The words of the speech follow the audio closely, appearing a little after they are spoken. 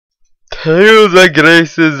Tales of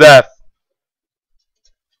Grace's F.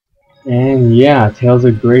 And yeah, Tales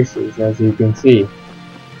of Graces, as you can see.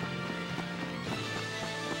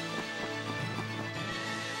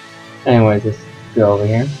 Anyways, let's go over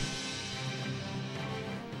here.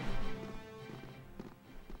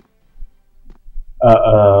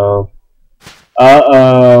 Uh-oh.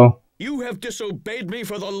 Uh-oh. You have disobeyed me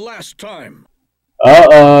for the last time.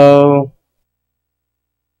 Uh-oh.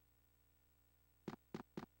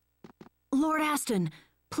 Lord Aston,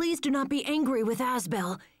 please do not be angry with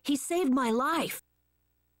Asbel. He saved my life.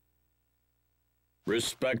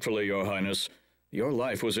 Respectfully, Your Highness, your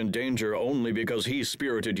life was in danger only because he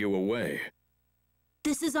spirited you away.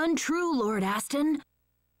 This is untrue, Lord Aston.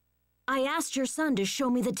 I asked your son to show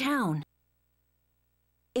me the town.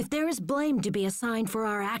 If there is blame to be assigned for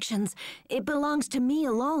our actions, it belongs to me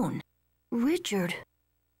alone. Richard.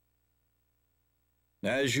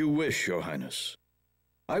 As you wish, Your Highness.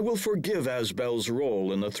 I will forgive Asbel's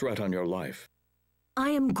role in the threat on your life.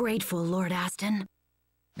 I am grateful, Lord Aston.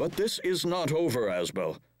 But this is not over,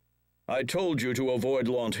 Asbel. I told you to avoid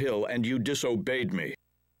Launt Hill, and you disobeyed me.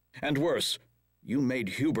 And worse, you made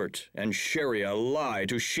Hubert and Sheria lie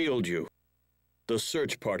to shield you. The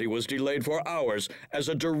search party was delayed for hours as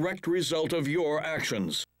a direct result of your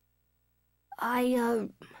actions.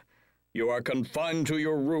 You are confined to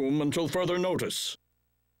your room until further notice.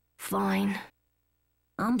 Fine.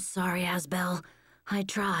 I'm sorry, Asbel. I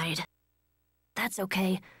tried. That's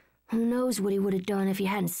okay. Who knows what he would have done if you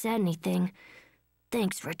hadn't said anything.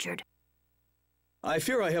 Thanks, Richard. I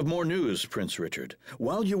fear I have more news, Prince Richard.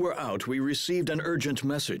 While you were out, we received an urgent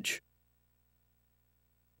message.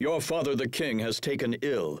 Your father, the king, has taken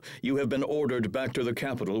ill. You have been ordered back to the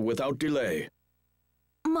capital without delay.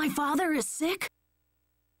 My father is sick?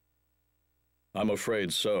 I'm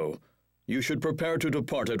afraid so. You should prepare to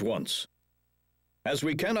depart at once. As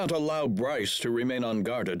we cannot allow Bryce to remain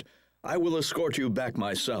unguarded, I will escort you back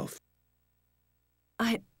myself.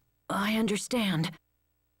 I understand.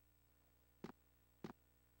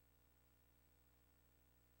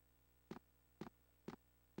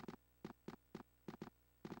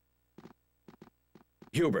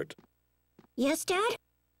 Hubert. Yes, Dad?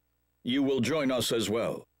 You will join us as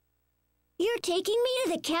well. You're taking me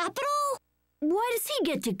to the capital? Why does he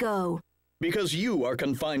get to go? Because you are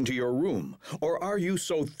confined to your room. Or are you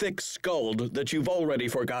so thick-skulled that you've already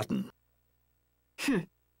forgotten?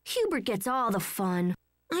 Hubert gets all the fun.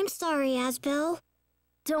 I'm sorry, Asbel.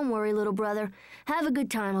 Don't worry, little brother. Have a good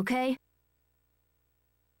time, okay?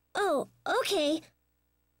 Oh, okay.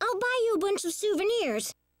 I'll buy you a bunch of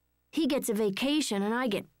souvenirs. He gets a vacation and I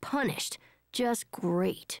get punished. Just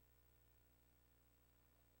great.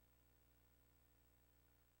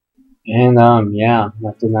 And yeah,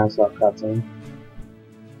 that's a nice little cutscene.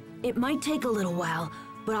 It might take a little while,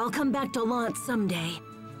 but I'll come back to Launt someday.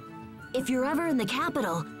 If you're ever in the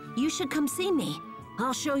capital, you should come see me.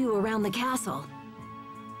 I'll show you around the castle.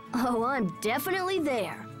 Oh, I'm definitely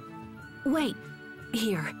there. Wait,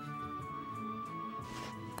 here.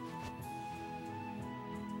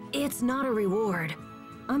 It's not a reward.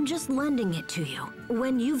 I'm just lending it to you.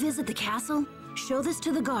 When you visit the castle, show this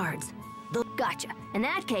to the guards. Gotcha. In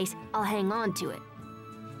that case, I'll hang on to it.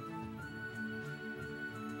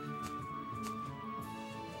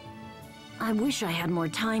 I wish I had more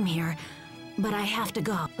time here, but I have to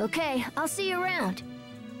go. Okay, I'll see you around.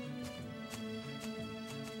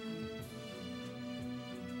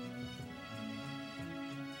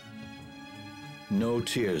 No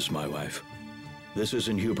tears, my wife. This is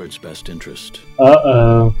in Hubert's best interest.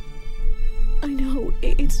 Uh-oh. I know,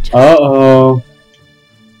 it's just... Uh-oh.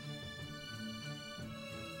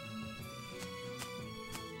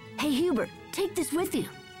 Hey, Hubert, take this with you.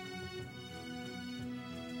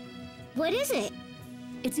 What is it?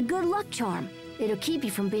 It's a good luck charm. It'll keep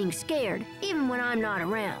you from being scared, even when I'm not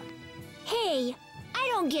around. Hey, I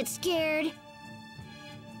don't get scared.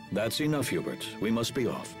 That's enough, Hubert. We must be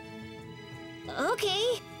off.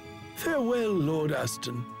 Okay. Farewell, Lord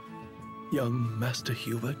Aston, young Master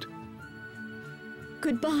Hubert.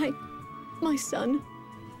 Goodbye, my son.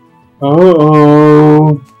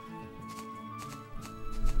 Uh-oh.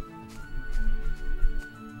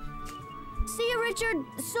 See you, Richard.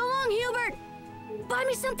 So long, Hubert. Buy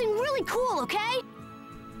me something really cool, okay?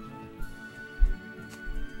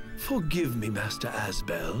 Forgive me, Master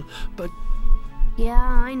Asbel, but... Yeah,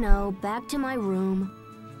 I know. Back to my room.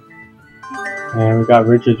 And we got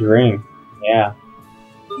Richard's ring. Yeah.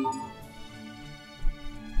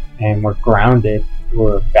 And we're grounded.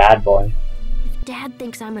 We're a bad boy. If Dad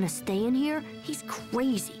thinks I'm gonna stay in here, he's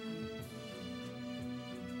crazy.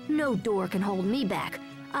 No door can hold me back.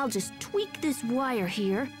 I'll just tweak this wire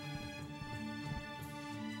here.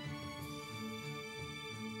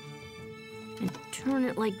 and turn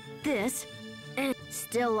it like this, and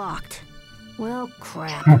still locked. Well,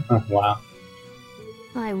 crap. Wow.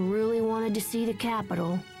 I really wanted to see the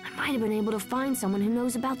capital. I might have been able to find someone who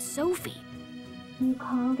knows about Sophie. You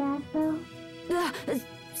called Aston?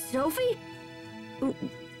 Sophie?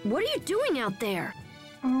 What are you doing out there?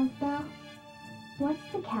 Aston? What's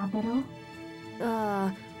the capital?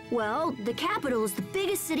 Well, the capital is the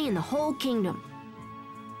biggest city in the whole kingdom.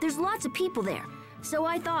 There's lots of people there, so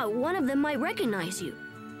I thought one of them might recognize you.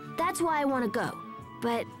 That's why I want to go,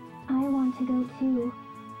 but... I want to go too.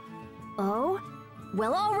 Oh?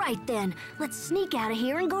 Well, all right then. Let's sneak out of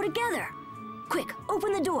here and go together. Quick,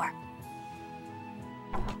 open the door.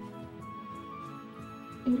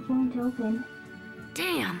 It won't open.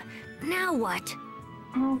 Damn, now what?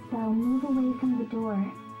 Aston, move away from the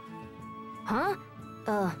door. Huh?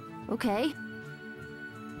 Okay.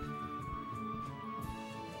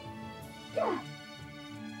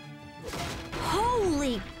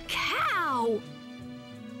 Holy cow!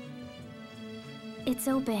 It's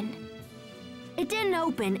open. It didn't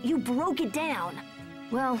open, you broke it down.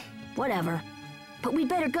 Well, whatever. But we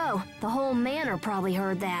better go. The whole manor probably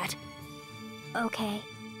heard that. Okay.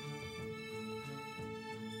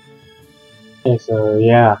 Okay, so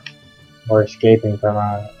yeah, we're escaping from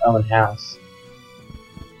our own house.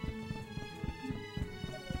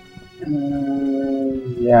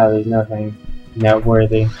 Yeah, there's nothing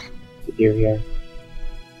noteworthy to do here.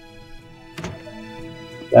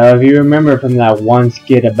 So if you remember from that one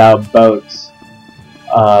skit about boats,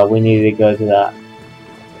 we needed to go to that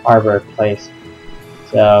harbor place.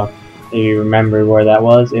 So if you remember where that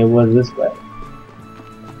was, it was this way.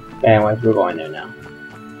 Anyways, we're going there now.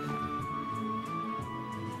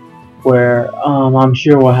 Where I'm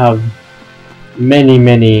sure we'll have many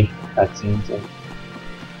cutscenes. And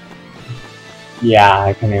yeah,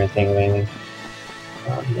 I can't even think of anything.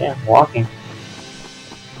 Yeah, walking.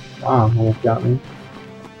 Wow, almost got me.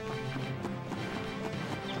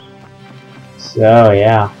 So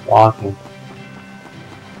yeah, walking.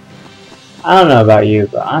 I don't know about you,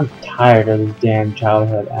 but I'm tired of this damn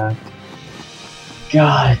childhood act.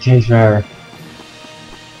 God, it takes forever.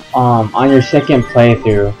 On your second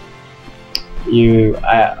playthrough, you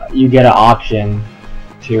get an option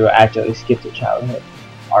to actually skip the childhood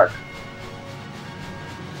arc.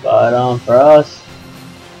 But for us,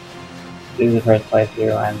 this is the first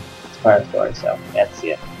playthrough and it's part of the story, so we have to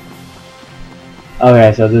see it.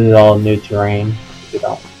 Okay, so this is all new terrain if you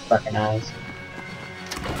don't recognize.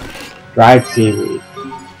 Dried seaweed.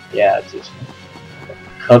 Yeah, it's just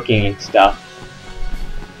cooking and stuff.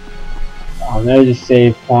 There's a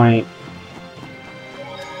save point.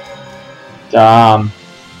 Nah,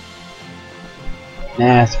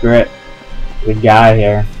 screw it. The guy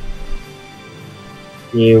here.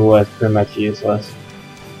 He was pretty much useless.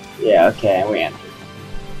 Yeah, okay, we entered.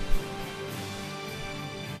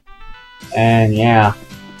 And yeah,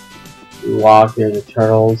 we walk through the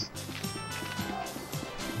turtles.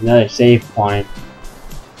 Another save point.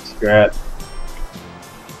 Screw it.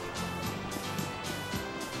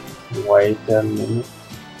 Wait a minute.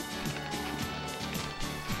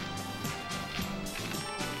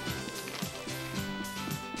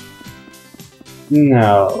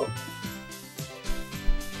 No.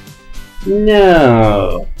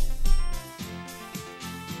 No.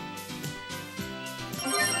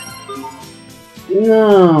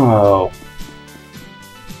 No.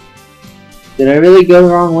 Did I really go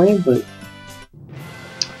the wrong way? But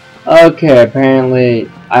okay,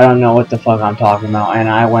 apparently I don't know what the fuck I'm talking about, and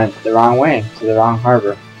I went the wrong way to the wrong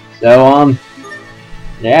harbor. So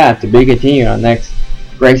yeah, to be continued on next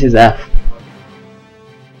Grace's F.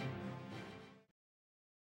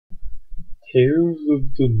 Tears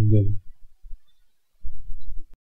of the